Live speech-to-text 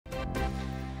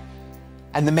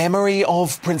And the memory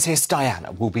of Princess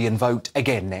Diana will be invoked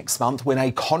again next month when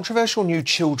a controversial new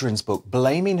children's book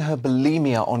blaming her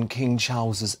bulimia on King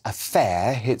Charles's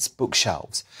affair hits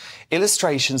bookshelves.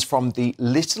 Illustrations from the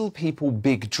Little People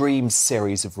Big Dreams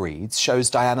series of reads shows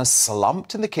Diana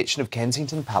slumped in the kitchen of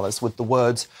Kensington Palace with the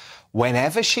words,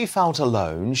 "Whenever she felt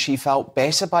alone, she felt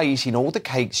better by eating all the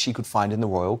cakes she could find in the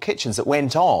royal kitchens." It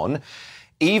went on.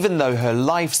 Even though her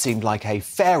life seemed like a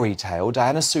fairy tale,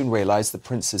 Diana soon realised the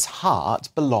prince's heart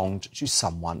belonged to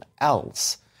someone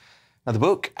else. Now, the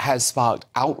book has sparked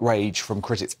outrage from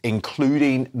critics,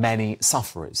 including many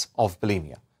sufferers of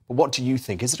bulimia. But what do you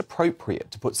think? Is it appropriate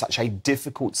to put such a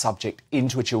difficult subject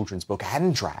into a children's book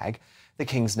and drag the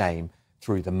king's name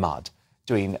through the mud?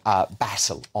 Doing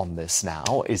battle on this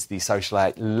now is the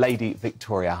socialite Lady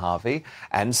Victoria Harvey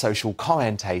and social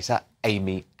commentator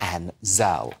Amy Ann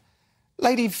Zell.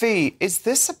 Lady V, is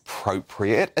this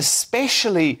appropriate,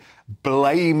 especially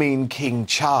blaming King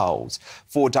Charles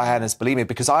for Diana's bulimia?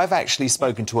 Because I've actually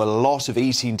spoken to a lot of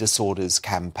eating disorder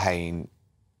campaigners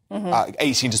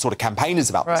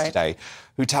about this today,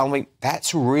 who tell me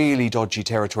that's really dodgy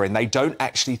territory, and they don't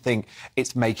actually think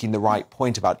it's making the right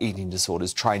point about eating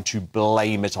disorders, trying to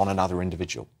blame it on another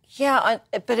individual. Yeah,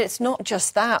 but it's not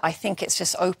just that. I think it's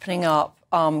just opening up,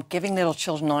 giving little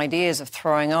children ideas of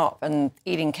throwing up and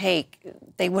eating cake.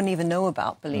 They wouldn't even know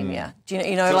about bulimia. Do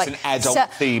you know, so like it's an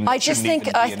adult theme. I just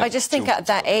think at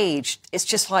that age, it's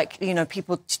just like, you know,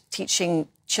 people teaching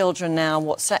children now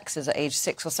what sex is at age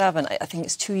 6 or 7. I think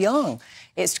it's too young.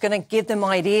 It's going to give them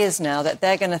ideas now that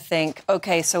they're going to think,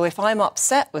 OK, so if I'm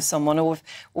upset with someone, or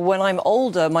when I'm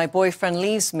older, my boyfriend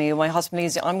leaves me or my husband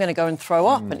leaves me, I'm going to go and throw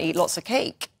up and eat lots of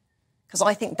cake. Because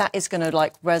I think that is going to,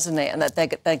 like, resonate, and that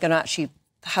they're going to actually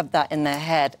have that in their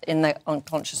head, in their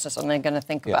unconsciousness, and they're going to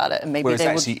think about it. And maybe whereas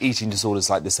actually eating disorders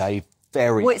like this are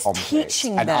very complex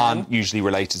and aren't usually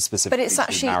related specifically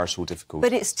to marital difficulties.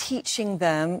 But it's teaching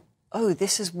them, oh,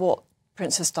 this is what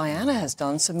Princess Diana has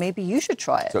done, so maybe you should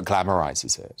try it. So it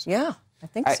glamorises it. Yeah, I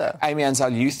think so. Amy Ann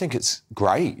Zell, you think it's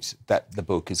great that the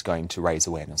book is going to raise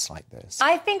awareness like this?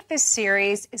 I think this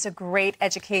series is a great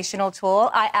educational tool.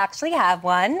 I actually have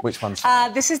one. Which one's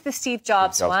this is the Steve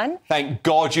Jobs one. Thank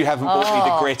God you haven't bought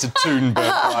me the Greta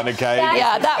Thunberg one,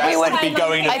 OK? We would be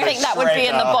going. I think that would be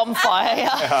in the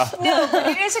bonfire. No, but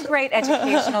it is a great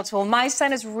educational tool. My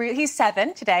son is he's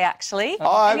 7 today, actually.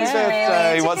 Oh, happy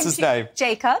birthday. What's his name?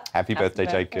 Jacob. Happy birthday,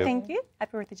 Jacob. Thank you.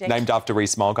 Happy birthday, Jacob. Named after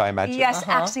Rees-Mogg, I imagine. Yes,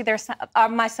 actually,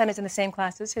 my son is in the same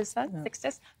class as his son,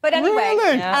 Sixtus. But anyway,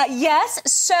 really? Yes,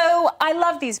 so I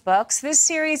love these books. This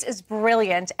series is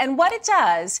brilliant. And what it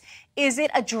does is it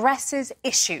addresses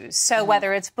issues. So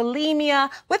whether it's bulimia,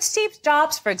 with Steve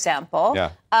Jobs, for example,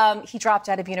 he dropped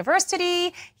out of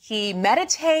university, he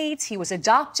meditates, he was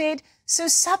adopted. So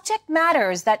subject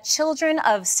matters that children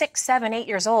of 6, 7, 8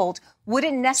 years old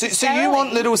wouldn't necessarily... So you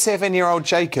want little 7-year-old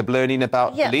Jacob learning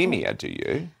about bulimia, do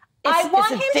you?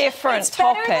 It's a different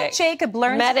topic. That Jacob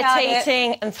learns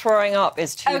Meditating and throwing up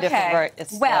is two different...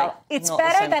 It's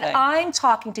better that I'm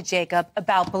talking to Jacob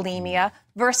about bulimia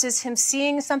versus him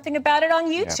seeing something about it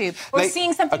on YouTube or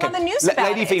seeing something on the news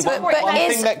about Lady it. V, one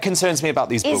thing that concerns me about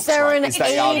these books is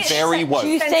they are very woke. Do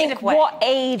you think what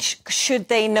age should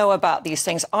they know about these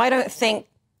things? I don't think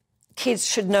kids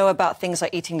should know about things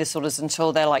like eating disorders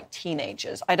until they're like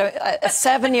teenagers. A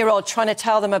 7-year-old trying to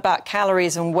tell them about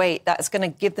calories and weight, that's going to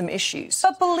give them issues.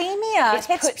 But bulimia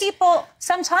hits people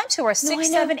sometimes who are 6,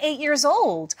 7, 8 years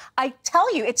old. I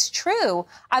tell you, it's true.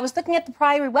 I was looking at the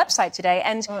Priory website today,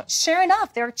 and sure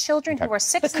enough, there are children who are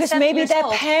 6 and 7 years old. Because maybe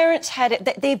their parents had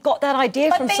it. They've got that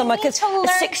idea from somewhere, because a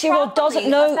 6-year-old doesn't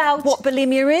know what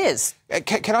bulimia is.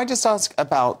 Can I just ask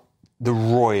about the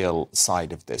royal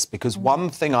side of this? Because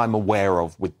one thing I'm aware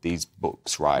of with these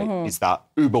books, is that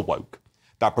uber woke.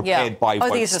 They're prepared by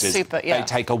wokesters. These are super, They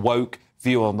take a woke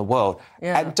view on the world.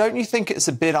 And don't you think it's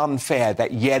a bit unfair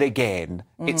that yet again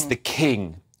it's the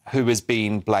king who is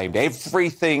being blamed?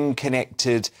 Everything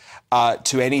connected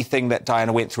to anything that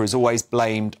Diana went through is always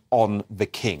blamed on the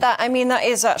king. That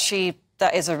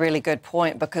is a really good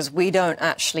point, because we don't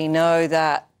actually know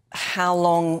that how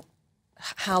long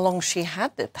she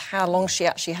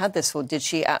actually had this, or did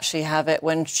she actually have it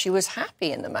when she was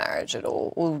happy in the marriage at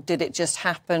all, or did it just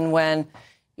happen when,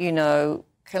 you know,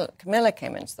 Camilla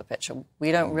came into the picture?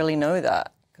 We don't really know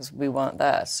that because we weren't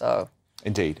there. So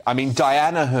indeed, I mean,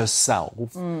 Diana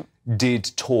herself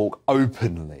did talk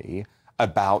openly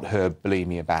about her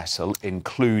bulimia battle,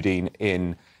 including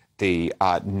in the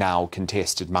now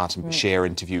contested Martin Bashir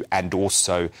interview, and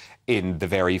also in the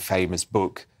very famous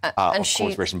book, of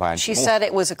course, written by Angela She Moore. said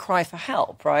it was a cry for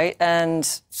help, right? And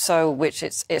so,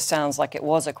 it sounds like it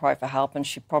was a cry for help, and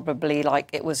she probably, like,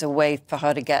 it was a way for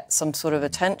her to get some sort of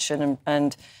attention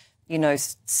and you know,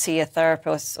 see a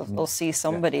therapist or see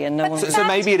somebody, and no one. So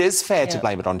maybe it is fair to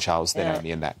blame it on Charles then,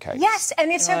 only in that case. Yes,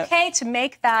 and it's okay to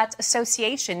make that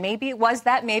association. Maybe it was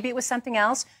that, maybe it was something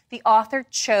else. The author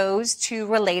chose to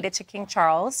relate it to King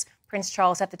Charles, Prince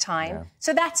Charles at the time. Yeah.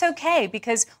 So that's okay,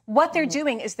 because what they're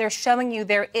doing is they're showing you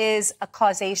there is a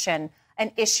causation,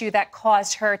 an issue that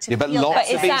caused her to feel that. But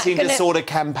lots of eating disorder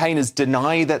campaigners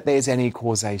deny that there's any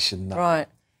causation, though. Right.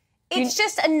 It's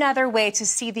just another way to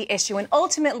see the issue. And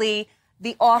ultimately,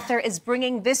 the author is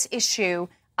bringing this issue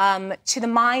to the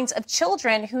minds of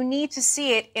children who need to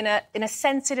see it in a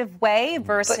sensitive way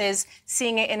versus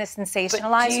seeing it in a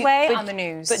sensationalized way on the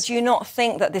news. But do you not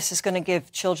think that this is going to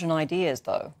give children ideas,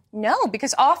 though? No,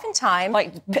 because oftentimes...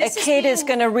 Like, a kid is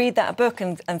going to read that book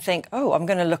and think, oh, I'm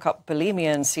going to look up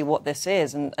bulimia and see what this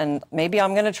is, and maybe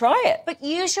I'm going to try it. But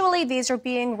usually these are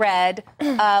being read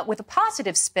with a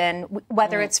positive spin,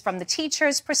 whether it's from the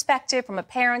teacher's perspective, from a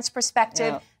parent's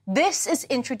perspective. This is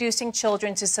introducing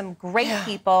children to some great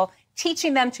people,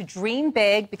 teaching them to dream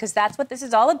big, because that's what this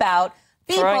is all about.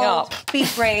 Be bold, be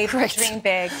brave, dream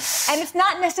big. And it's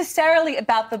not necessarily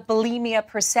about the bulimia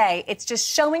per se. It's just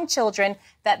showing children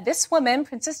that this woman,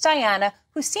 Princess Diana,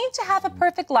 who seemed to have a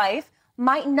perfect life,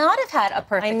 might not have had a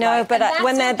perfect life. I know, but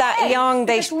when they're that young,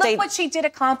 look what she did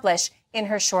accomplish in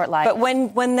her short life. But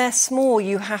when they're small,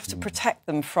 you have to protect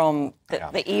them from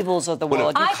the evils of the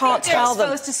world. You can't tell them.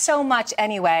 They're exposed to so much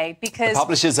anyway, because... The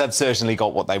publishers have certainly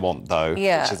got what they want, though,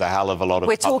 which is a hell of a lot of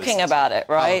We're talking about it,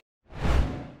 right?